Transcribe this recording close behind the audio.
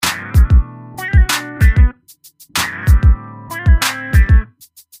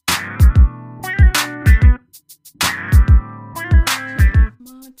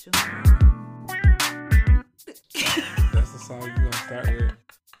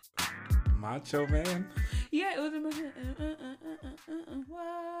Macho Man? Yeah, it was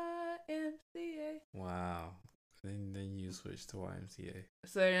YMCA. Wow. Then you switch to YMCA.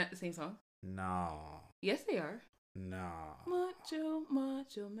 So they're not the same song? No. Yes, they are. No. Macho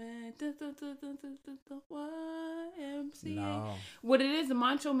Man. YMCA. No. What it is, the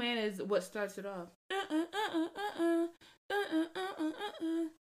Macho Man is what starts it off.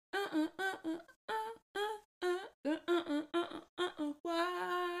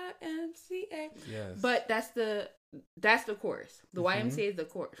 YMCA. Yes. But that's the chorus. The YMCA is the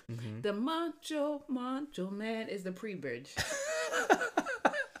chorus. Mm-hmm. The Macho Man is the pre-bridge.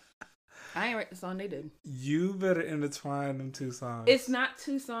 I ain't write the song, they did. You better intertwine them two songs. It's not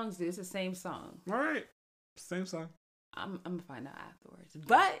two songs, dude. It's the same song. All right. Same song. I'm gonna find out afterwards.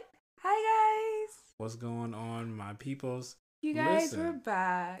 But hi guys. What's going on, my peoples? You guys, Listen, we're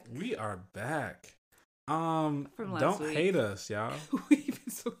back. We are back. From last Don't week. hate us, y'all. We've been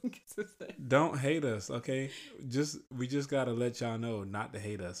so inconsistent. Don't hate us, okay? We just gotta let y'all know not to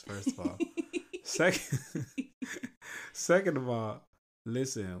hate us. First of all, second of all,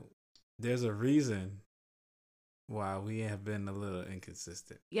 listen. There's a reason why we have been a little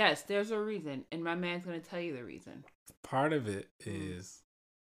inconsistent. Yes, there's a reason, and my man's gonna tell you the reason. Part of it is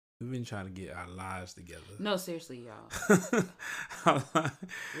we've been trying to get our lives together. No, seriously, y'all.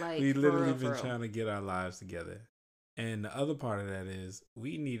 Like we literally been for real. trying to get our lives together, and the other part of that is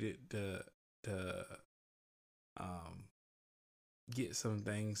we needed to get some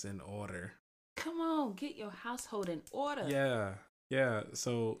things in order. Come on, get your household in order. Yeah.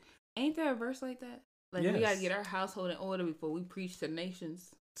 So Ain't there a verse like that? Like we Yes. gotta get our household in order before we preach to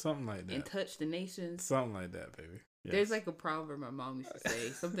nations something like and that. touch the nations. Something like that, baby. Yes. There's like a proverb my mom used to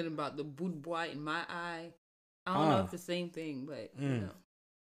say, something about the boudoir in my eye. I don't know if it's the same thing, but you know,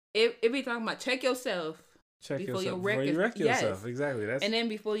 it be talking about check yourself. Check before yourself you wreck before you wreck yes. yourself. Exactly. That's And then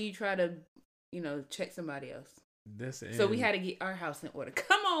before you try to, check somebody else. that's So we had to get our house in order.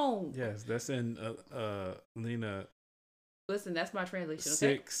 Come on. Yes, that's in Lena Listen, that's my translation.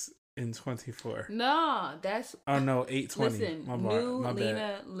 Okay. 6:24. No, that's Oh no, 8:20. listen. My New bad.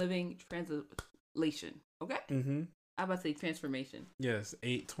 Lena Living Translation. Okay. Mm-hmm. I'm about to say transformation. Yes,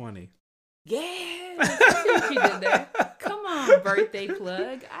 8:20. Yeah, I see what you did there. Come on, birthday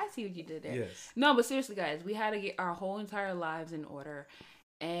plug. I see what you did there. Yes. No, but seriously, guys, we had to get our whole entire lives in order,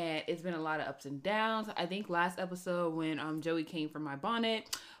 and it's been a lot of ups and downs. I think last episode when Joey came for my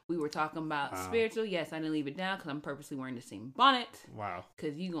bonnet, we were talking about spiritual. Yes, I didn't leave it down because I'm purposely wearing the same bonnet. Wow.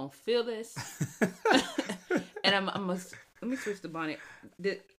 Because you gonna feel this. And I'm let me switch the bonnet.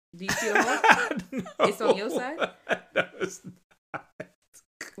 Do you see the hole? No. It's on your side? No, it's not.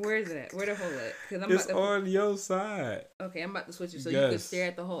 Where is it at? Where the hole at? Because It's on your side. Okay, I'm about to switch it so you Yes. can stare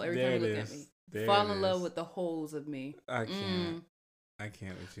at the hole every There time you it look is. at me. There Fall it in love is. with the holes of me. I can't. I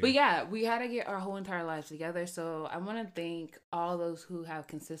can't with you. But yeah, we had to get our whole entire lives together. So I want to thank all those who have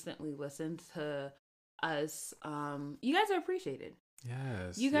consistently listened to us. You guys are appreciated.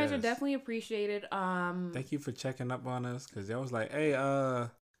 Yes. You guys are yes. definitely appreciated. Thank you for checking up on us because y'all was like, hey,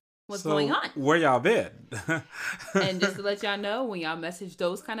 What's so going on? Where y'all been? And just to let y'all know, when y'all message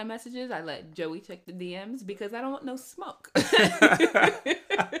those kind of messages, I let Joey check the DMs because I don't want no smoke.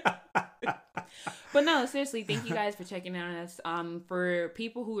 But no, seriously, thank you guys for checking in on us. For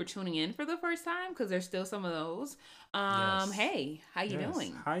people who are tuning in for the first time, because there's still some of those. Yes. Hey, how you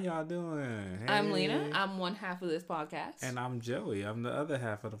doing? How y'all doing? Hey. I'm Lena. I'm one half of this podcast. And I'm Joey. I'm the other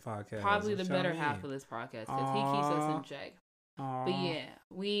half of the podcast. Probably the What y'all better mean? half of this podcast because he keeps us in check. Aw. But yeah,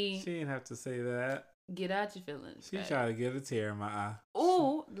 we She didn't have to say that. get out your feelings. She right? tried to get a tear in my eye.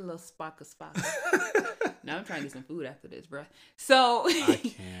 Ooh, the little spock. Now I'm trying to get some food after this, bruh. So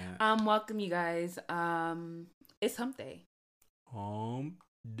I can't. welcome you guys. It's hump day. Home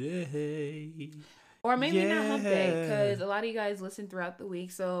day. Or maybe not hump day, Yeah. because a lot of you guys listen throughout the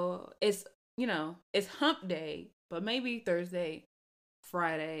week. So it's hump day, but maybe Thursday,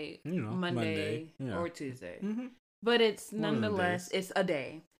 Friday, Monday, yeah. or Tuesday. Mm-hmm. But it's One of them nonetheless, days. it's a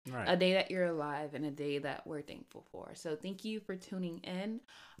day. Right. A day that you're alive and a day that we're thankful for. So thank you for tuning in.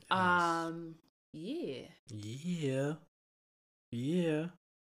 Yes. Yeah. Yeah.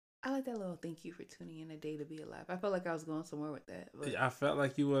 I like that little thank you for tuning in, a day to be alive. I felt like I was going somewhere with that. But I felt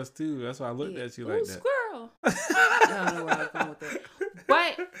like you was too. That's why I looked at you Ooh, like that. Squirrel. I don't know where I was going with that.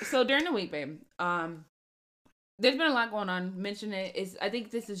 But so during the week, babe, there's been a lot going on. Mention it. I think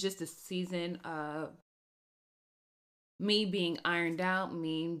this is just a season of me being ironed out,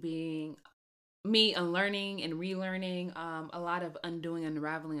 me unlearning and relearning, a lot of undoing,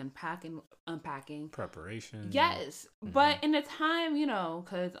 unraveling, unpacking. Preparation. Yes. But in the time,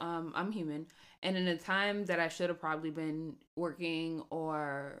 because I'm human, and in the time that I should have probably been working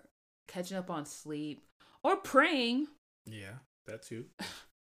or catching up on sleep, or praying. Yeah, that too.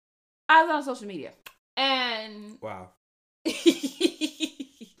 I was on social media. And Wow.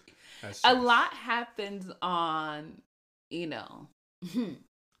 a lot happens on,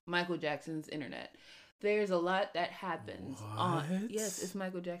 Michael Jackson's internet. There's a lot that happens on. Yes, it's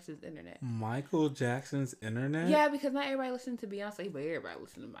Michael Jackson's internet. Michael Jackson's internet? Yeah, because not everybody listens to Beyonce, but everybody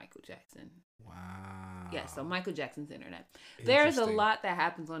listens to Michael Jackson. Wow. Yeah, so Michael Jackson's internet. There's a lot that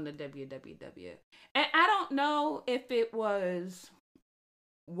happens on the WWW. And I don't know if it was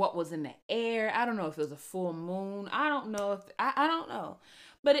what was in the air. I don't know if it was a full moon. I don't know if I don't know.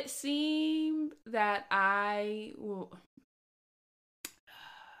 But it seemed that I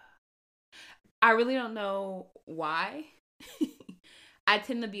really don't know why. I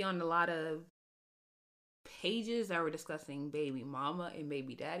tend to be on a lot of pages that were discussing baby mama and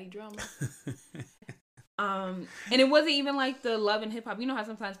baby daddy drama. And it wasn't even like the Love and Hip Hop. You know how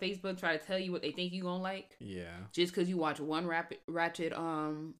sometimes Facebook try to tell you what they think you gonna like? Yeah. Just because you watch one ratchet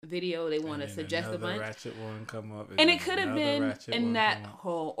video, they want to suggest a bunch. Ratchet one come up. And it could have been in that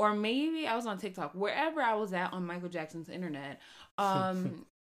whole, or maybe I was on TikTok, wherever I was at on Michael Jackson's internet.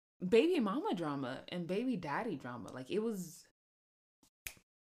 Baby mama drama and baby daddy drama. Like, it was.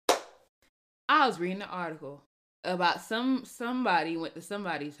 I was reading an article about somebody went to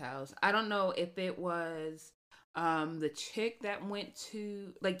somebody's house. I don't know if it was the chick that went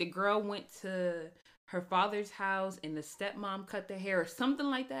to, like, the girl went to her father's house and the stepmom cut their hair or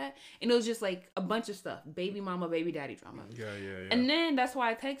something like that. And it was just like a bunch of stuff. Baby mama, baby daddy drama. Yeah. And then that's why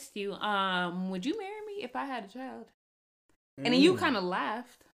I text you, would you marry me if I had a child? And then you kind of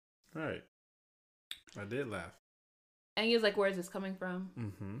laughed. Right. I did laugh. And he was like, where's this coming from?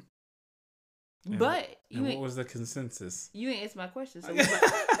 Mm-hmm. But what was the consensus? You didn't answer my question, so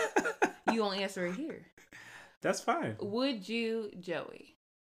you gonna answer it here. That's fine. Would you, Joey,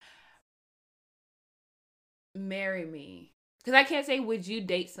 marry me? Because I can't say would you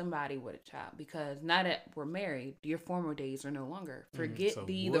date somebody with a child, because now that we're married, your former days are no longer. Forget so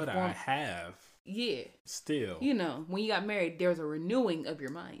the would former. I have? Yeah. Still. When you got married, there was a renewing of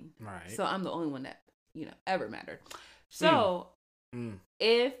your mind. Right. So I'm the only one that, ever mattered. So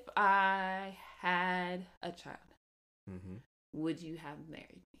if I had a child, would you have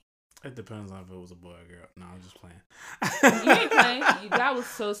married me? It depends on if it was a boy or girl. No, I'm just playing. You ain't playing. That was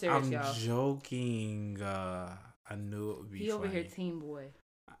so serious, I'm y'all. Joking. I knew it would be funny. He over here team boy.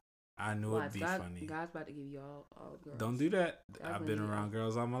 I knew it'd be funny. God's about to give you all girls. Don't do that. I've been around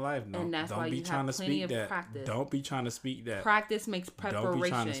girls all my life. No, and that's don't why be you trying have to plenty speak of that. practice. Don't be trying to speak that. Practice makes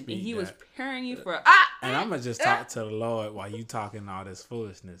preparation. And he was preparing you for and I'm gonna just talk to the Lord while you talking all this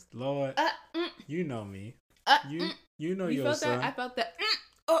foolishness. Lord, you know me. You know you your son. That? I felt that.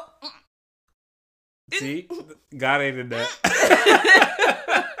 See, God ain't in that.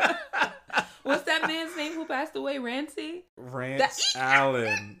 What's that man's name who passed away? Rancy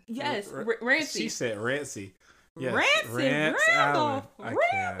Allen. Yes, Rancy. She said Rancy. Yes, Rancy. Allen.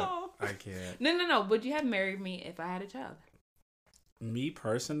 Randolph. I can't. No. Would you have married me if I had a child? Me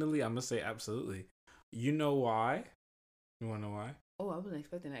personally, I'm gonna say absolutely. You know why? You wanna know why? Oh, I wasn't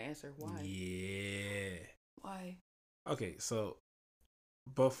expecting that answer. Why? Yeah. Why? Okay, so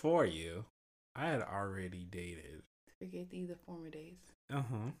before you, I had already dated. Forget the former days. I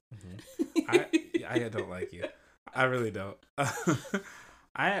don't like you. I really don't.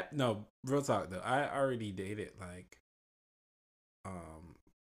 Real talk though. I already dated like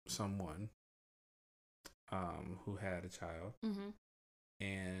someone who had a child.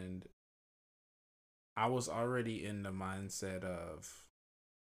 And I was already in the mindset of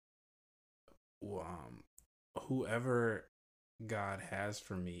whoever God has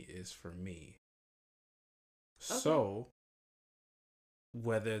for me is for me. Okay. So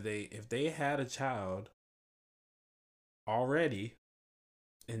if they had a child already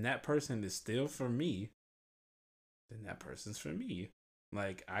and that person is still for me, then that person's for me.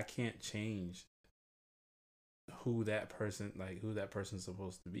 Like, I can't change who that person's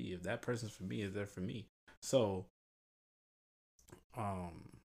supposed to be. If that person's for me, is there for me. So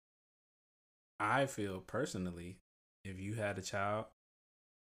I feel personally, if you had a child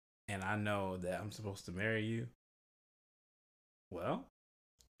and I know that I'm supposed to marry you, well,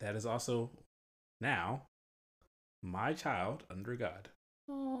 that is also now my child under God.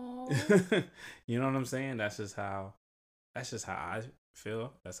 You know what I'm saying? That's just how I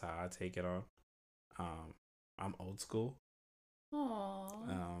feel. That's how I take it on. I'm old school.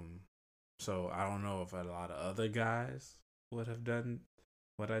 So I don't know if a lot of other guys would have done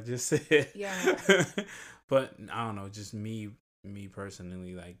what I just said. Yeah. But I don't know, just me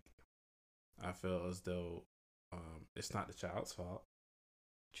personally, like, I feel as though it's not the child's fault.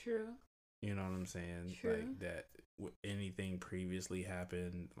 True. You know what I'm saying? True. Like that anything previously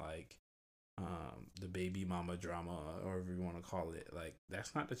happened, like the baby mama drama, or whatever you want to call it, like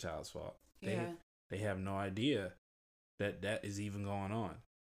that's not the child's fault. They have no idea that is even going on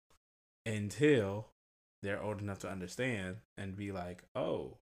until they're old enough to understand and be like,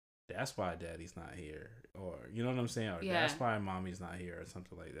 oh, that's why daddy's not here, or you know what I'm saying, or that's why mommy's not here, or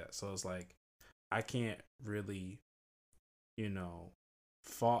something like that. So it's like I can't really,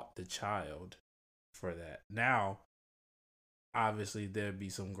 fault the child for that. Now, obviously, there'd be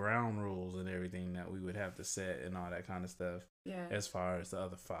some ground rules and everything that we would have to set and all that kind of stuff. Yeah. As far as the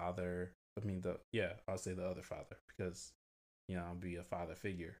other father, I'll say the other father because, I'll be a father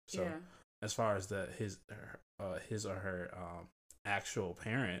figure. So as far as his or her actual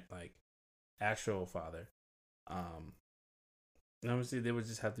parent, like actual father, obviously there would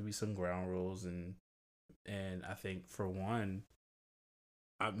just have to be some ground rules and I think for one,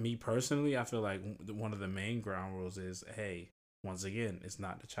 me personally, I feel like one of the main ground rules is, hey, once again, it's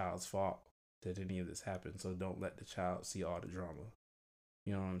not the child's fault that any of this happened. So don't let the child see all the drama.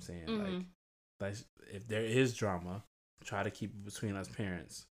 You know what I'm saying? Mm-hmm. Like if there is drama, try to keep it between us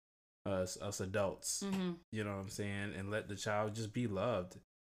parents, us adults. Mm-hmm. You know what I'm saying? And let the child just be loved,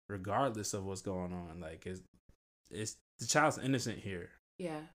 regardless of what's going on. Like it's the child's innocent here.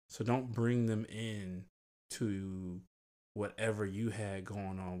 Yeah. So don't bring them in to whatever you had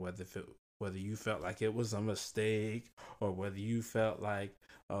going on, whether you felt like it was a mistake or whether you felt like,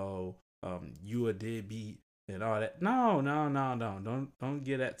 you a deadbeat and all that. No. Don't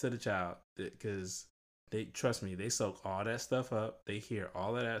get that to the child, because trust me, they soak all that stuff up. They hear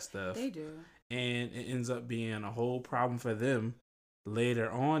all of that stuff. They do. And it ends up being a whole problem for them later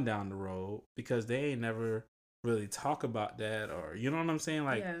on down the road because they ain't never really talk about that, or you know what I'm saying,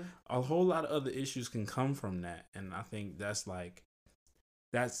 like a whole lot of other issues can come from that, and I think that's like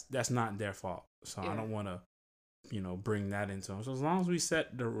that's not their fault. So I don't want to bring that into them. So as long as we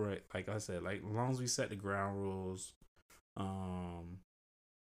set the right, like I said, like as long as we set the ground rules, I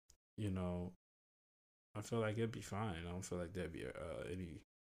feel like it'd be fine. I don't feel like there'd be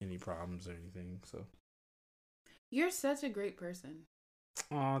any problems or anything. So you're such a great person.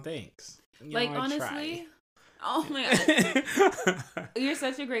 Oh, thanks. Honestly, try. Oh my god, you're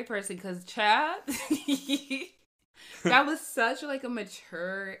such a great person. Cause Chad, that was such like a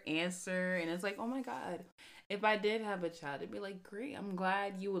mature answer, and it's like, oh my god, if I did have a child, it'd be like, great. I'm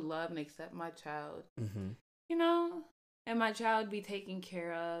glad you would love and accept my child. Mm-hmm. And my child be taken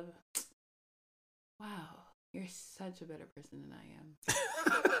care of. Wow, you're such a better person than I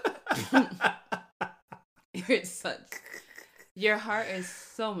am. Your heart is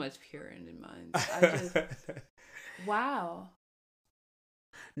so much purer than mine. Wow.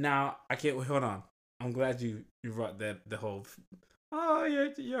 Now, I can't wait. Hold on. I'm glad you brought the whole,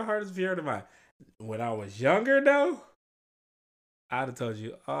 your heart is purer than mine. When I was younger, though, I'd have told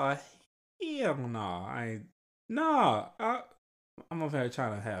you, hell no. I'm over here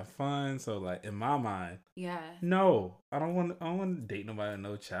trying to have fun. So, like, in my mind, no, I don't want to date nobody with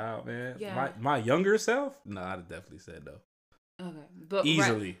no child, man. Yeah. My younger self, no, I'd have definitely said no. Okay, but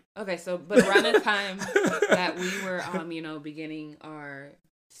easily. But around the time that we were, beginning our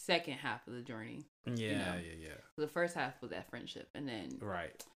second half of the journey. Yeah. The first half was that friendship, and then you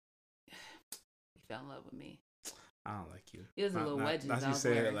fell in love with me. I don't like you. It was a little wedges. Not you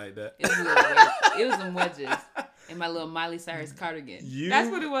say it like that. It was some wedges in my little Miley Cyrus cardigan. That's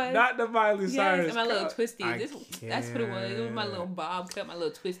what it was. Not the Miley Cyrus. And my little twisties. That's what it was. It was my little bob cut, my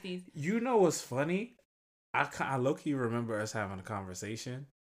little twisties. You know what's funny? I low-key remember us having a conversation,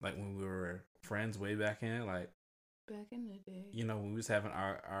 like when we were friends way back in, like back in the day. When we was having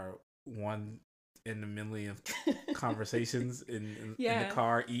our one in the million conversations in the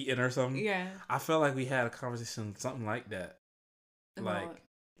car eating or something. Yeah. I felt like we had a conversation something like that,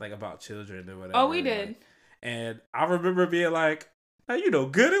 like about children or whatever. Oh, we did. Like, and I remember being like, "Now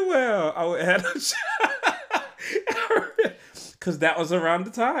good and well, I would have a child." Because that was around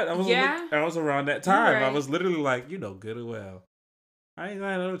the time. That was around that time. Right. I was literally like, good and well, I ain't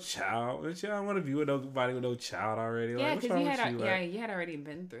got no child. I don't want to be with nobody with no child already. Yeah, because you had already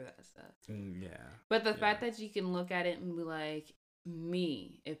been through that stuff. Yeah. But the fact that you can look at it and be like,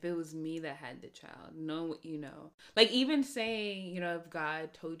 me, if it was me that had the child, know what you know. Like even saying, if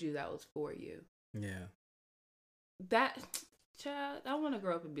God told you that was for you. Yeah. That child, I want to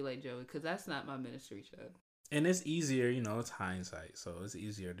grow up and be like Joey, because that's not my ministry child. And it's easier, it's hindsight. So it's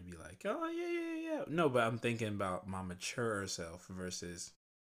easier to be like, oh, yeah. No, but I'm thinking about my mature self versus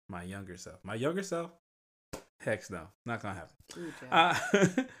my younger self. My younger self, heck no. Not going to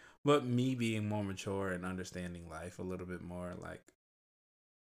happen. But me being more mature and understanding life a little bit more, like,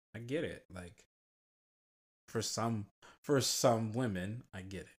 I get it. Like for some women, I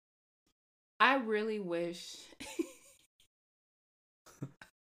get it. I really wish. I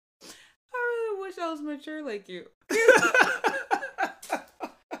really wish I was mature like you.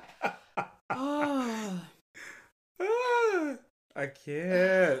 Oh. I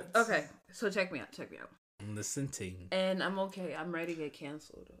can't. Okay, so check me out. I'm listening. And I'm okay. I'm ready to get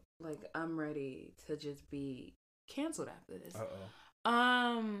canceled. Like, I'm ready to just be canceled after this.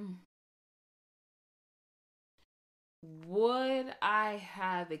 Would I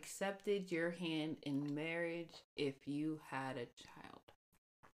have accepted your hand in marriage if you had a child?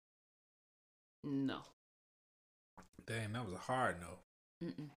 No. Dang, that was a hard no.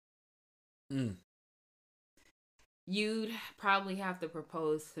 You'd probably have to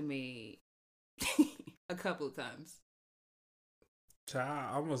propose to me a couple of times. Child,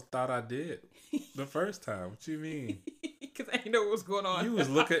 I almost thought I did the first time. What you mean? Because I didn't know what was going on. You was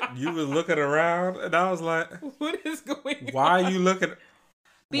looking around, and I was like, "What is going on? Why are you looking?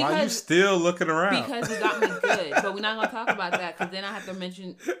 Why are you still looking around?" Because you got me good. But we're not gonna talk about that because then I have to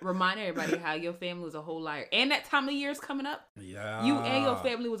remind everybody how your family was a whole liar, and that time of year is coming up. Yeah, you and your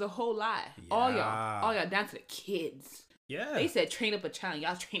family was a whole lie. Yeah. All y'all, down to the kids. Yeah, they said train up a child.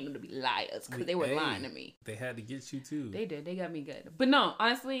 Y'all trained them to be liars because they were lying to me. They had to get you too. They did. They got me good. But no,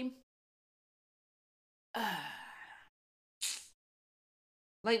 honestly,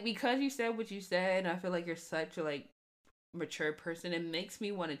 like because you said what you said, I feel like you're such a like mature person. It makes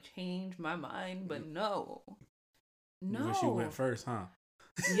me want to change my mind, but no. You wish you went first, huh?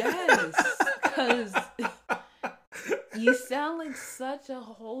 Yes, because you sound like such a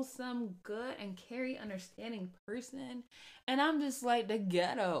wholesome, good, and caring, understanding person. And I'm just like the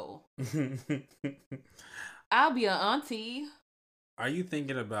ghetto. I'll be an auntie. Are you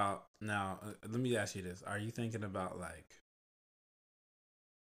thinking about now? Let me ask you this: are you thinking about like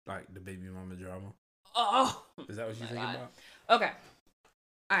the baby mama drama? Oh, is that what you're thinking about? Okay,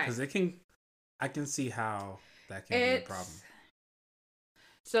 all right. Because I can see how that can be a problem.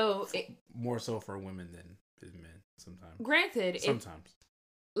 So more so for women than men sometimes. Granted, sometimes.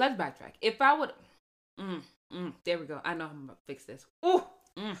 Let's backtrack. If I would, there we go. I know I'm gonna fix this. Ooh,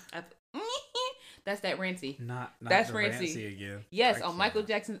 that's that rancy. Not that's rancy again. Yes, on Michael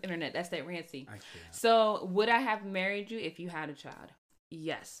Jackson's internet. That's that rancy. I can't. So, would I have married you if you had a child?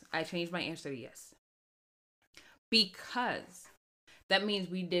 Yes. I changed my answer to yes. Because that means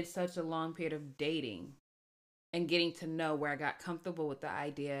we did such a long period of dating and getting to know where I got comfortable with the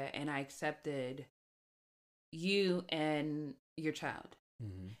idea and I accepted you and your child.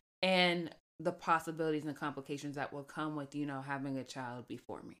 Mm-hmm. And the possibilities and complications that will come with, having a child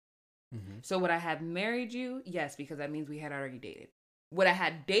before me. Mm-hmm. So would I have married you? Yes, because that means we had already dated. Would I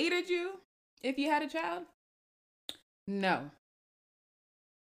have dated you if you had a child? No.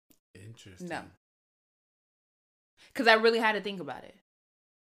 Interesting. No. Because I really had to think about it.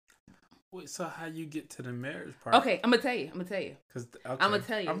 Wait, so how you get to the marriage part? Okay, I'm gonna tell you. I'm gonna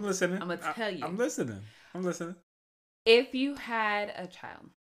tell you. I'm listening. I'm gonna tell you. I'm listening. If you had a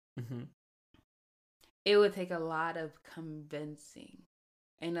child, mm-hmm. it would take a lot of convincing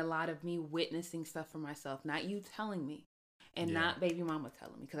and a lot of me witnessing stuff for myself, not you telling me and not baby mama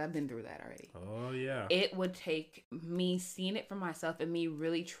telling me, because I've been through that already. Oh, yeah. It would take me seeing it for myself and me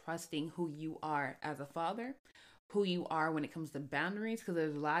really trusting who you are as a father, who you are when it comes to boundaries, because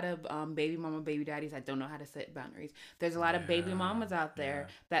there's a lot of baby mama, baby daddies that don't know how to set boundaries. There's a lot of baby mamas out there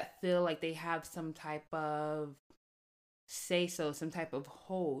that feel like they have some type of say-so, some type of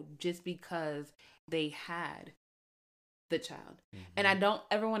hold just because they had the child. Mm-hmm. And I don't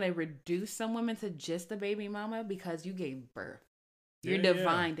ever want to reduce some women to just a baby mama because you gave birth. You're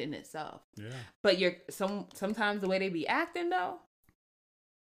divine in itself. Yeah. But sometimes the way they be acting though,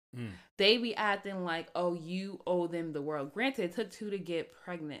 they be acting like, oh, you owe them the world. Granted, it took 2 to get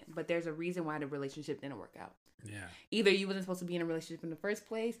pregnant, but there's a reason why the relationship didn't work out. Yeah. Either you wasn't supposed to be in a relationship in the first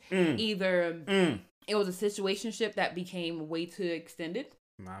place, either it was a situationship that became way too extended.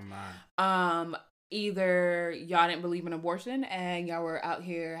 My mind. Either y'all didn't believe in abortion and y'all were out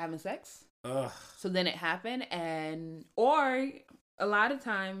here having sex. Ugh. So then it happened, or a lot of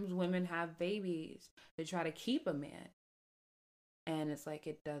times women have babies to try to keep a man. And it's like,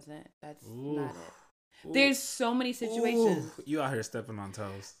 it doesn't. That's not it. Ooh. There's so many situations. Ooh. You out here stepping on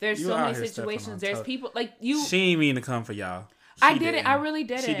toes. There's so many situations. There's people like you. She ain't mean to come for y'all. I didn't. I really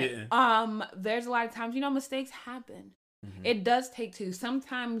didn't. She didn't. There's a lot of times, mistakes happen. Mm-hmm. It does take 2.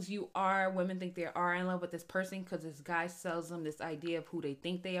 Sometimes women think they are in love with this person because this guy sells them this idea of who they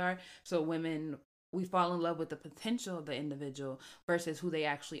think they are. So women we fall in love with the potential of the individual versus who they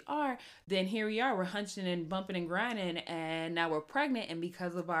actually are, then here we are, we're hunching and bumping and grinding, and now we're pregnant, and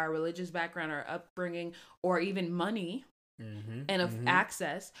because of our religious background, our upbringing, or even money, and of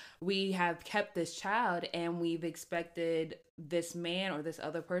access, we have kept this child, and we've expected this man or this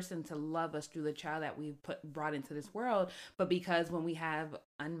other person to love us through the child that we've brought into this world. But because when we have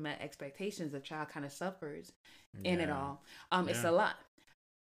unmet expectations, the child kind of suffers in it all. It's a lot.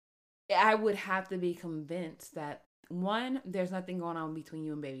 I would have to be convinced that, one, there's nothing going on between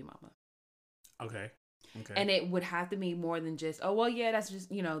you and baby mama. Okay. And it would have to be more than just, oh, well, yeah, that's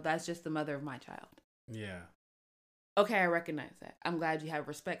just, that's just the mother of my child. Yeah. Okay, I recognize that. I'm glad you have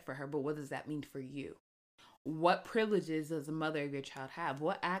respect for her, but what does that mean for you? What privileges does the mother of your child have?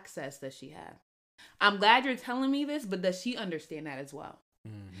 What access does she have? I'm glad you're telling me this, but does she understand that as well?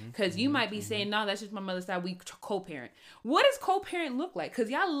 Because you might be saying, no, that's just my mother's side. We co-parent. What does co-parent look like?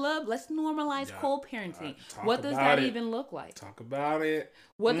 Because y'all let's normalize co-parenting. What does that even look like? Talk about it.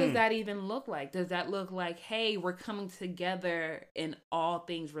 What does that even look like? Does that look like, hey, we're coming together in all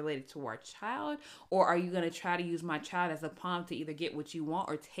things related to our child? Or are you going to try to use my child as a pawn to either get what you want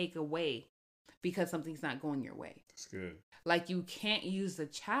or take away because something's not going your way? That's good. Like, you can't use the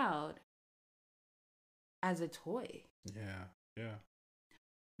child as a toy. Yeah.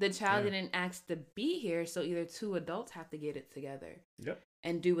 The child didn't ask to be here, so either two adults have to get it together. Yep.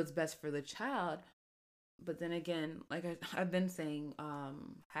 And do what's best for the child. But then again, like I've been saying,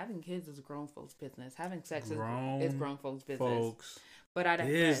 having kids is grown folks' business. Having sex is grown folks' business. But I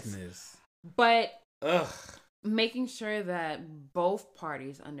business. But making sure that both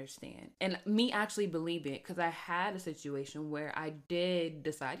parties understand, and me actually believing it, because I had a situation where I did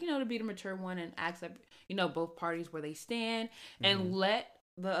decide, to be the mature one and accept, both parties where they stand, and let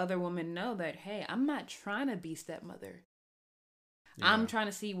the other woman know that, hey, I'm not trying to be stepmother. Yeah. I'm trying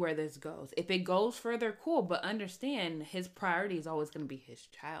to see where this goes. If it goes further, cool. But understand, his priority is always going to be his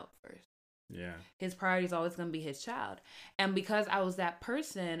child first. Yeah. His priority is always going to be his child. And because I was that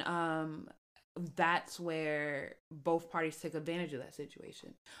person, that's where both parties took advantage of that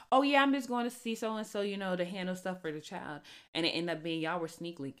situation. Oh, yeah, I'm just going to see so-and-so, to handle stuff for the child. And it ended up being y'all were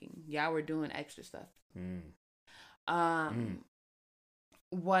sneak leaking. Y'all were doing extra stuff.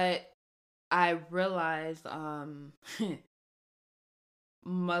 What I realized,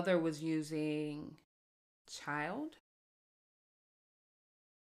 mother was using child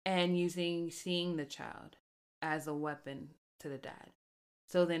and seeing the child as a weapon to the dad.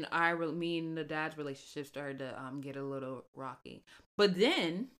 So then me and the dad's relationship started to get a little rocky. But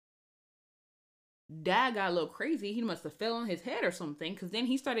then dad got a little crazy. He must have fell on his head or something, because then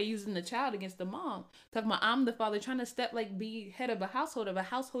he started using the child against the mom. Talking about, I'm the father, trying to be head of a household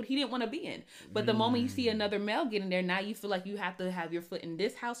he didn't want to be in. But the moment you see another male get in there, now you feel like you have to have your foot in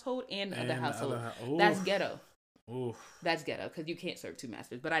this household and the other household. That's ghetto. That's ghetto, because you can't serve two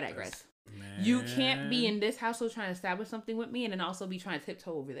masters. But I digress. You can't be in this household trying to establish something with me and then also be trying to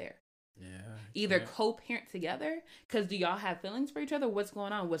tiptoe over there. Yeah. Either co-parent together, because do y'all have feelings for each other? What's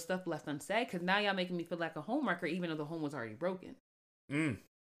going on? What's stuff left unsaid? Because now y'all making me feel like a homewrecker, even though the home was already broken.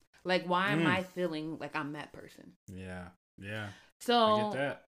 Like, why am I feeling like I'm that person? Yeah.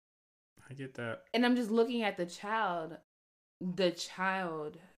 So I get that. And I'm just looking at the child. The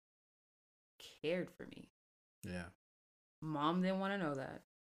child cared for me. Yeah. Mom didn't want to know that.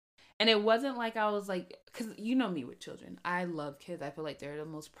 And it wasn't like I was like, because you know me with children. I love kids. I feel like they're the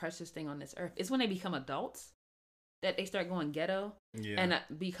most precious thing on this earth. It's when they become adults that they start going ghetto. Yeah. And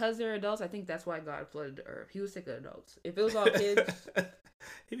because they're adults, I think that's why God flooded the earth. He was sick of adults. If it was all kids,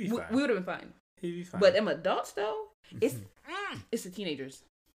 he'd be fine. We would have been fine. He'd be fine. But them adults, though, it's the teenagers.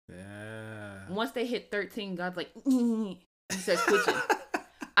 Yeah. Once they hit 13, God's like, he starts switching.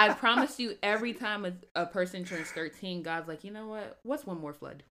 I promise you, every time a person turns 13, God's like, you know what? What's one more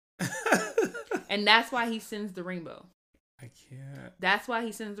flood? And that's why he sends the rainbow. I can't. That's why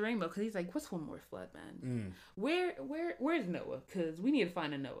he sends the rainbow, because he's like, what's one more flood, man? Where's Noah? Because we need to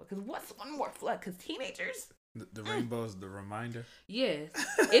find a Noah. Because what's one more flood? Because teenagers. The rainbow's the reminder. Yes,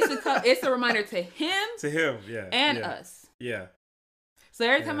 it's a reminder to him. To him, yeah, and us. Yeah. So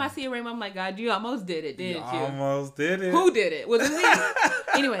every time I see a rainbow, I'm like, God, you almost did it, didn't you? Almost did it. Who did it? Was it me?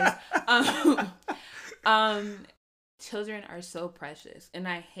 Anyways, children are so precious, and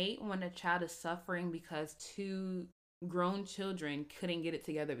I hate when a child is suffering because two grown children couldn't get it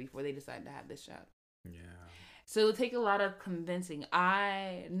together before they decided to have this child. Yeah. So it'll take a lot of convincing.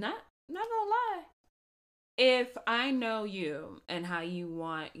 I not gonna lie. If I know you and how you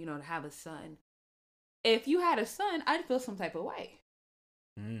want, to have a son, if you had a son, I'd feel some type of way.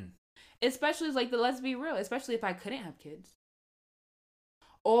 Especially let's be real, especially if I couldn't have kids.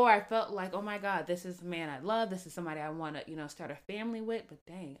 Or I felt like, oh my God, this is a man I love. This is somebody I want to, start a family with. But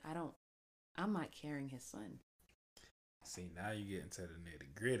dang, I'm not carrying his son. See, now you get into the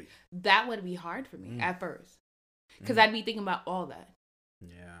nitty gritty. That would be hard for me at first. Because I'd be thinking about all that.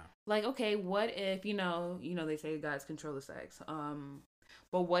 Yeah. Like, okay, what if, they say God's control of sex.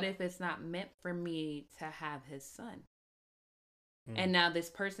 But what if it's not meant for me to have his son? And now this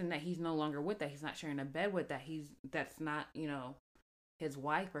person that he's no longer with, that he's not sharing a bed with, that's not, his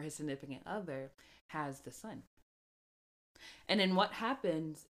wife or his significant other, has the son. And then what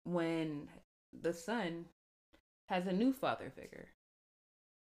happens when the son has a new father figure?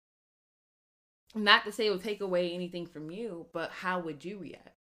 Not to say it will take away anything from you, but how would you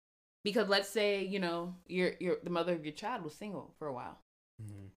react? Because let's say, you're the mother of your child was single for a while.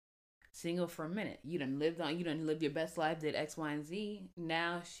 Mm-hmm. Single for a minute. You done lived your best life, did X, Y, and Z.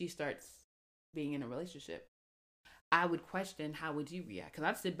 Now she starts being in a relationship. I would question, how would you react? Because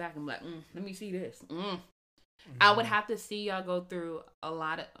I'd sit back and be like, let me see this. Mm. Mm-hmm. I would have to see y'all go through a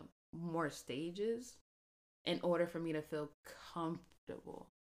lot of more stages in order for me to feel comfortable.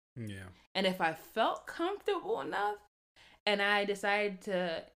 Yeah. And if I felt comfortable enough and I decided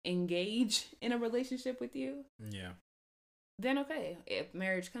to engage in a relationship with you, yeah, then okay. If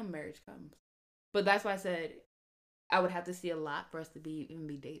marriage comes, marriage comes. But that's why I said I would have to see a lot for us to even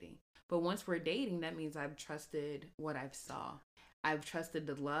be dating. But once we're dating, that means I've trusted what I've saw. I've trusted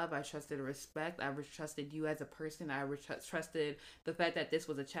the love. I've trusted the respect. I've trusted you as a person. I've trusted the fact that this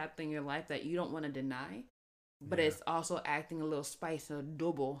was a chapter in your life that you don't want to deny. But it's also acting a little spice and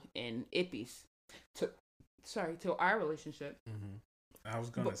double and ippies to our relationship. Mm-hmm. I was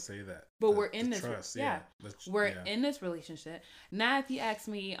gonna say that. But we're in this trust, we're in this relationship. Now if you ask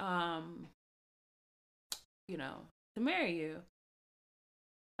me to marry you,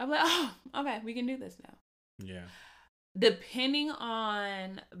 I'm like, oh, okay, we can do this now. Yeah. Depending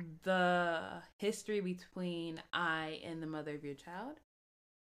on the history between I and the mother of your child,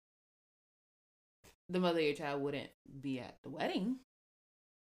 the mother of your child wouldn't be at the wedding.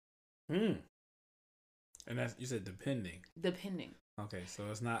 And that's, you said depending. Depending. Okay, so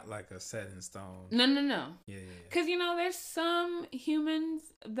it's not like a set in stone. No. Yeah. Because, there's some humans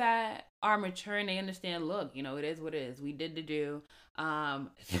that are mature and they understand, look, it is what it is. We did the do.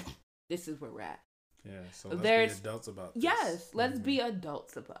 This is where we're at. Yeah, so let's be adults about this. Yes, let's be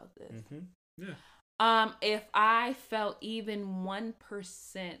adults about this. Mm-hmm. Yeah. If I felt even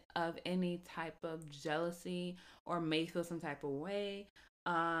 1% of any type of jealousy or may feel some type of way,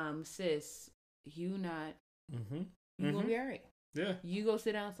 sis, you gonna be all right. Yeah. You go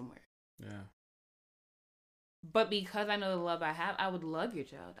sit down somewhere. Yeah. But because I know the love I have, I would love your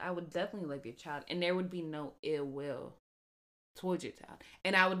child. I would definitely love your child. And there would be no ill will towards your child.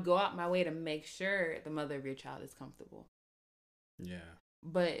 And I would go out my way to make sure the mother of your child is comfortable. Yeah.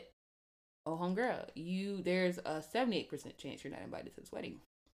 But, oh, homegirl, there's a 78% chance you're not invited to this wedding.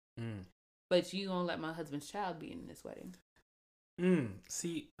 But you gonna let my husband's child be in this wedding.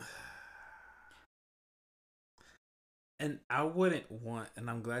 See... And I wouldn't want, and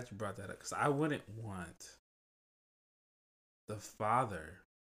I'm glad you brought that up, because I wouldn't want the father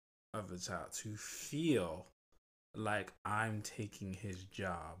of the child to feel like I'm taking his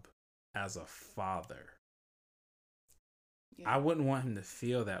job as a father. Yeah. I wouldn't want him to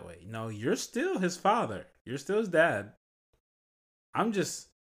feel that way. No, you're still his father. You're still his dad. I'm just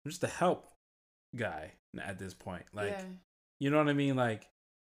a help guy at this point. Like, you know what I mean? Like,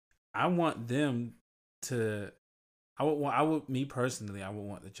 I want them to... I would me personally, I would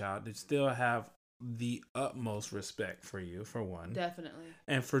want the child to still have the utmost respect for you, for one. Definitely.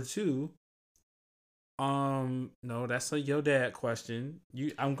 And for two, no, that's a your dad question.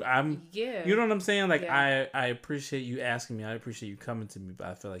 I'm you know what I'm saying? Like, I appreciate you asking me. I appreciate you coming to me, but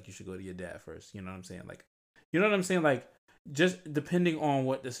I feel like you should go to your dad first. You know what I'm saying? Like, you know what I'm saying? Like, just depending on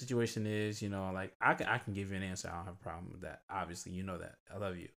what the situation is, like I can give you an answer. I don't have a problem with that. Obviously, you know that. I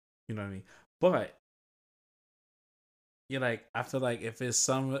love you. You know what I mean? But you're like, I feel like if it's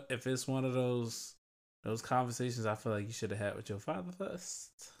one of those conversations, I feel like you should have had with your father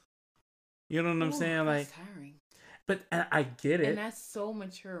first. You know what I'm saying? Like, tiring. But I get it. And that's so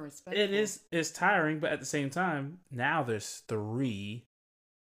mature and respectful. It's tiring, but at the same time, now there's 3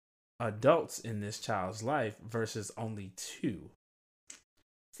 adults in this child's life versus only 2.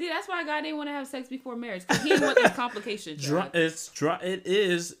 See, that's why God didn't want to have sex before marriage, because he didn't want these complications.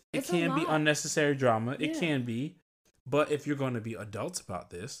 It can be unnecessary drama. It can be. But if you're going to be adults about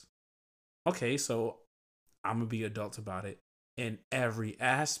this, okay, so I'm going to be adults about it in every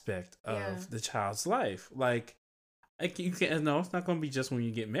aspect of the child's life. Like you can't, no, it's not going to be just when you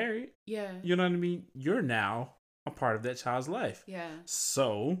get married. Yeah. You know what I mean? You're now a part of that child's life. Yeah.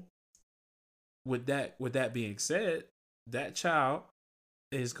 So with that being said, that child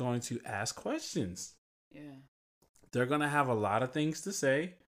is going to ask questions. Yeah. They're going to have a lot of things to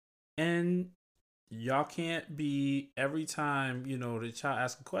say, and y'all can't be every time, the child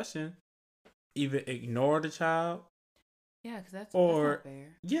asks a question, either ignore the child. Yeah, because that's not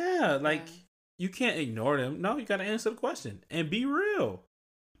fair. Yeah, like, you can't ignore them. No, you got to answer the question and be real.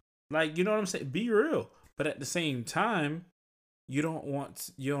 Like, you know what I'm saying? Be real. But at the same time, you don't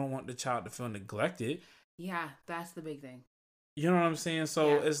want the child to feel neglected. Yeah, that's the big thing. You know what I'm saying?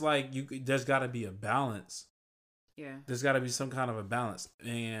 So it's like there's got to be a balance. Yeah. There's got to be some kind of a balance.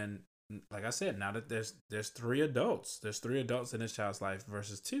 And like I said, now that there's 3 adults. There's 3 adults in this child's life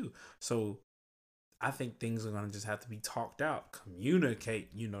versus 2. So I think things are going to just have to be talked out. Communicate.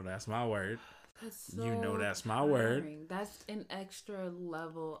 That's my word. That's so That's my word. That's an extra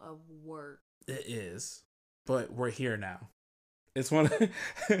level of work. It is. But we're here now. It's one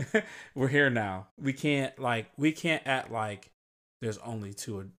we're here now. We can't act like there's only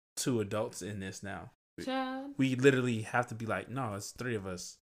two adults in this now. Child. We literally have to be like, no, it's 3 of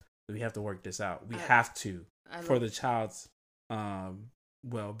us. We have to work this out. We have to for the child's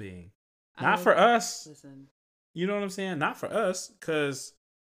well-being. Not for us. Listen. You know what I'm saying? Not for us, because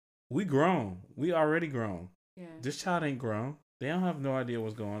we grown. We already grown. Yeah. This child ain't grown. They don't have no idea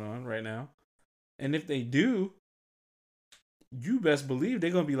what's going on right now. And if they do, you best believe they're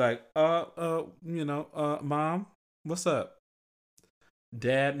gonna be like, Mom, what's up?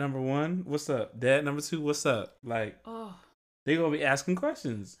 Dad number 1, what's up? Dad number 2, what's up? Like, they're gonna be asking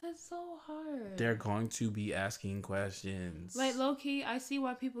questions. That's so hard. They're going to be asking questions. Like, low key, I see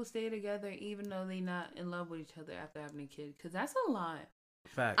why people stay together even though they're not in love with each other after having a kid, because that's a lot.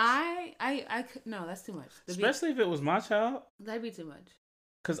 Facts. I could, no, that's too much. Especially if it was my child. That'd be too much.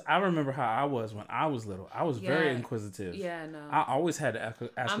 Because I remember how I was when I was little. I was very inquisitive. Yeah, no. I always had to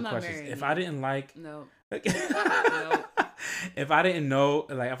ask questions. If I didn't like... No. No. If I didn't know,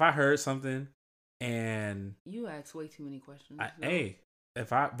 like, if I heard something and... You ask way too many questions.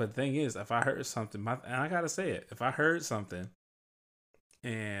 But the thing is, if I heard something, and I gotta say it, if I heard something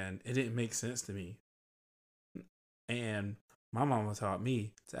and it didn't make sense to me, and my mama taught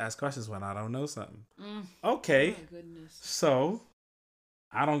me to ask questions when I don't know something. Okay. Oh, my goodness. So...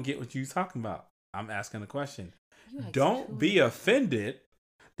 I don't get what you're talking about. I'm asking a question. Don't be offended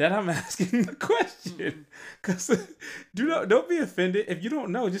that I'm asking the question. Because don't be offended. If you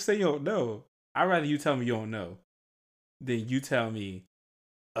don't know, just say you don't know. I'd rather you tell me you don't know than you tell me,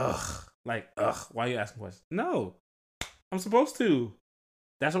 why are you asking questions? No, I'm supposed to.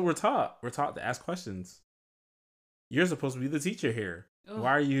 That's what we're taught. We're taught to ask questions. You're supposed to be the teacher here.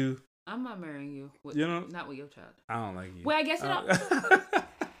 Why are you... I'm not marrying you. Not with your child. I don't like you. Well, I guess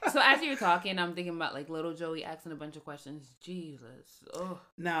So as you're talking, I'm thinking about like little Joey asking a bunch of questions. Jesus. Oh.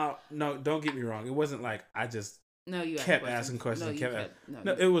 Now, no, don't get me wrong. It wasn't like I just kept asking questions.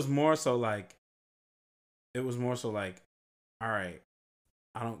 It was more so like, all right,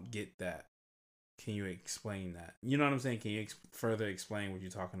 I don't get that. Can you explain that? You know what I'm saying? Can you further explain what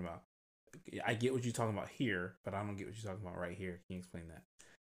you're talking about? I get what you're talking about here, but I don't get what you're talking about right here. Can you explain that?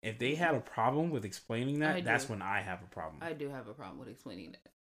 If they had a problem with explaining that, that's when I have a problem. I do have a problem with explaining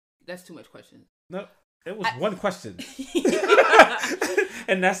that. That's too much questions. No, it was one question.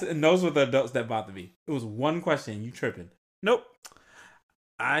 and those were the adults that bothered me. It was one question. You tripping. Nope.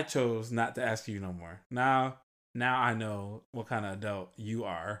 I chose not to ask you no more. Now I know what kind of adult you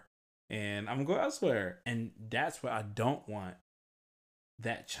are. And I'm going to go elsewhere. And that's what I don't want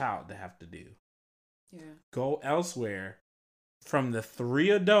that child to have to do. Yeah. Go elsewhere from the 3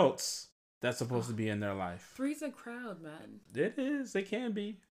 adults that's supposed to be in their life. 3's a crowd, man. It is. They can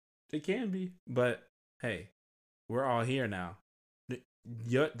be. But hey, we're all here now.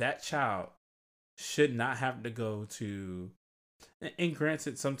 That child should not have to go to... And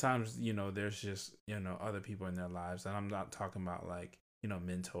granted, sometimes, there's just, other people in their lives. And I'm not talking about like,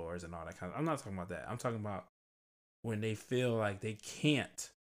 mentors and all that kind of... I'm not talking about that. I'm talking about when they feel like they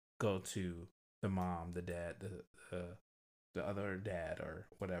can't go to the mom, the dad, the other dad or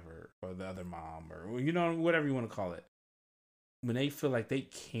whatever, or the other mom, or whatever you want to call it. When they feel like they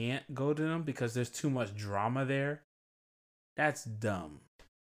can't go to them because there's too much drama there, that's dumb.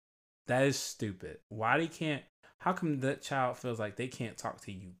 That is stupid. Why they can't... How come that child feels like they can't talk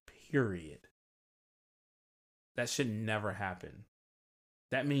to you, period? That should never happen.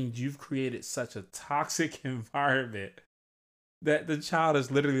 That means you've created such a toxic environment that the child is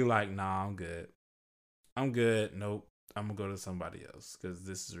literally like, nah, I'm good. I'm good. Nope. I'm going to go to somebody else because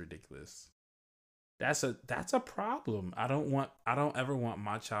this is ridiculous. that's a problem. I don't ever want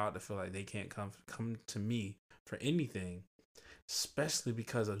my child to feel like they can't come to me for anything, especially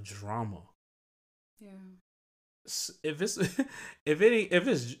because of drama. Yeah. If it's if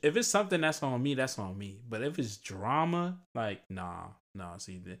it's something that's on me, that's on me. But if it's drama, like nah.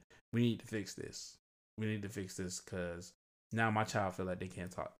 See, we need to fix this. We need to fix this because now my child feel like they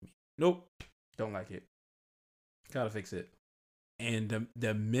can't talk to me. Nope, don't like it. Gotta fix it. And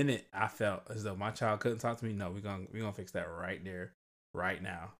the minute I felt as though my child couldn't talk to me, no, we're gonna fix that right there, right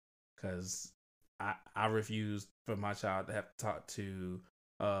now, because I refused for my child to have to talk to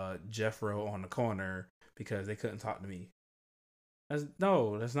Jeffro on the corner because they couldn't talk to me.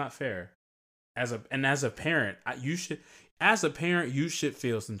 That's not fair. As a parent, you should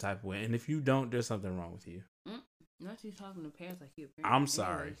feel some type of way, and if you don't, there's something wrong with you. Not you talking to parents like you. Parent. I'm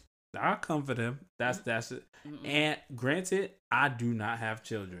sorry. I'll comfort them. That's it. And granted, I do not have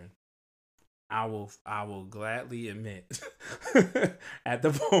children. I will gladly admit at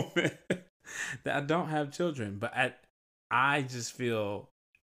the moment that I don't have children, but I just feel,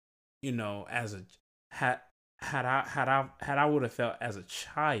 as a had I would have felt as a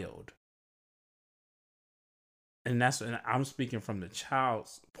child, and I'm speaking from the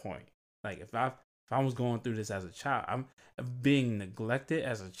child's point. Like if I was going through this as a child, I'm being neglected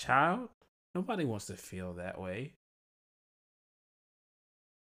as a child. Nobody wants to feel that way.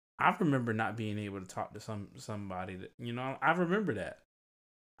 I remember not being able to talk to somebody that, I remember that.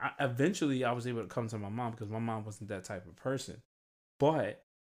 Eventually I was able to come to my mom because my mom wasn't that type of person. But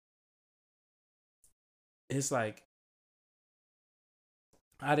it's like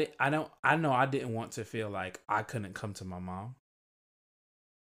I didn't want to feel like I couldn't come to my mom.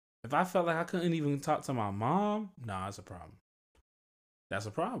 If I felt like I couldn't even talk to my mom, that's a problem. That's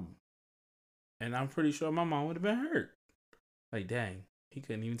a problem. And I'm pretty sure my mom would have been hurt. Like, dang, he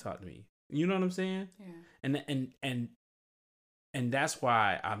couldn't even talk to me. You know what I'm saying? Yeah. And that's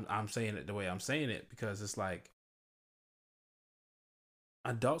why I'm saying it the way I'm saying it, because it's like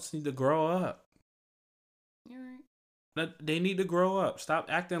adults need to grow up. You're right. They need to grow up. Stop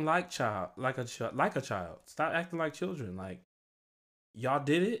acting like a child. Stop acting like children. Like, y'all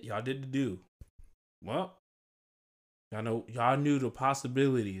did it. Y'all did the do. Well, y'all knew the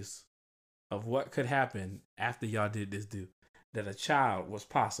possibilities of what could happen after y'all did this do. That a child was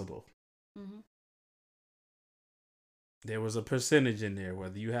possible. Mm-hmm. There was a percentage in there,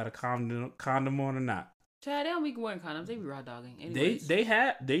 whether you had a condom on or not. Child, they don't be wearing condoms. They be raw dogging. Anyways.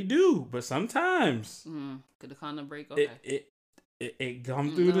 They do, but sometimes could the condom break? Okay. It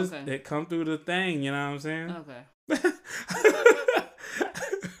come through it come through the thing. You know what I'm saying? Okay.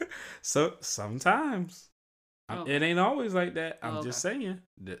 So sometimes it ain't always like that. I'm just saying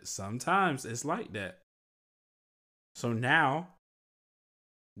that sometimes it's like that. So now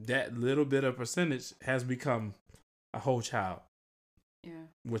that little bit of percentage has become a whole child. Yeah.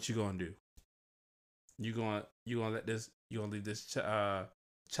 What you gonna do? You gonna leave this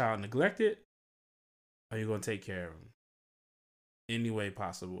child neglected, or you gonna take care of him any way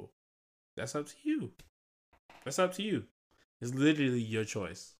possible? That's up to you. That's up to you. It's literally your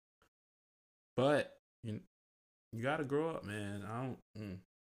choice. But you gotta grow up, man.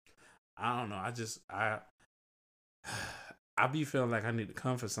 I don't know. I be feeling like I need to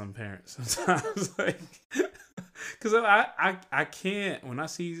comfort some parents sometimes, like, because I can't, when I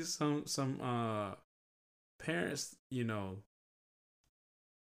see some parents,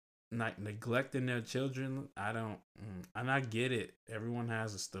 like neglecting their children. I don't, and I get it. Everyone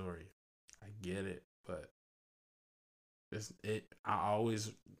has a story. I get it, but I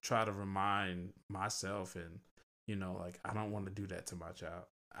always try to remind myself, and like, I don't want to do that to my child.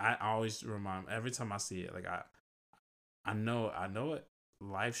 I always remind, every time I see it, like I know it.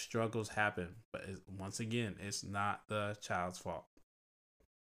 Life struggles happen, but once again, it's not the child's fault.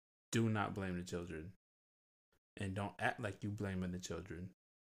 Do not blame the children, and don't act like you blaming the children.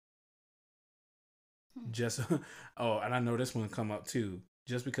 Just and I know this one come up too.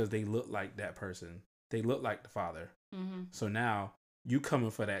 Just because they look like that person, they look like the father. Mm-hmm. So now you coming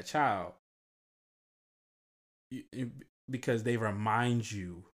for that child because they remind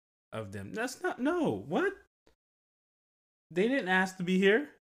you of them. That's not what. They didn't ask to be here.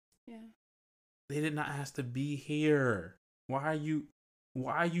 Yeah. They did not ask to be here. Why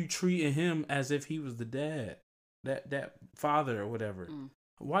are you treating him as if he was the dad? That father or whatever.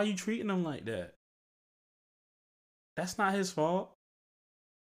 Why are you treating him like that? That's not his fault.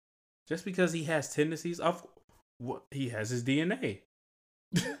 Just because he has tendencies of what he has his DNA.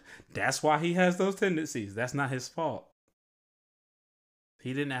 That's why he has those tendencies. That's not his fault.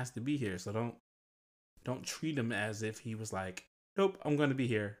 He didn't ask to be here, so don't treat him as if he was like, nope, I'm going to be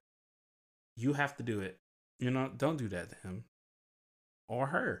here. You have to do it. Don't do that to him or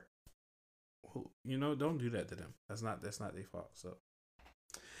her. Don't do that to them. That's not their fault. So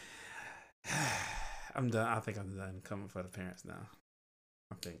I'm done. I think I'm done coming for the parents now.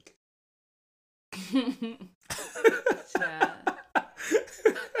 I think.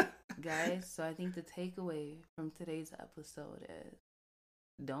 Guys, so I think the takeaway from today's episode is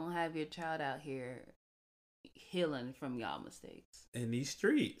don't have your child out here healing from y'all mistakes. In these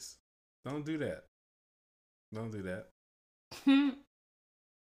streets. Don't do that. Don't do that.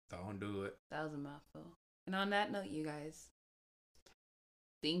 Don't do it. That was a mouthful. And on that note, you guys,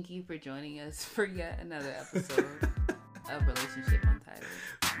 thank you for joining us for yet another episode of Relationship Untitled.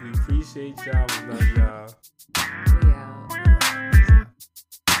 We appreciate y'all. We love y'all.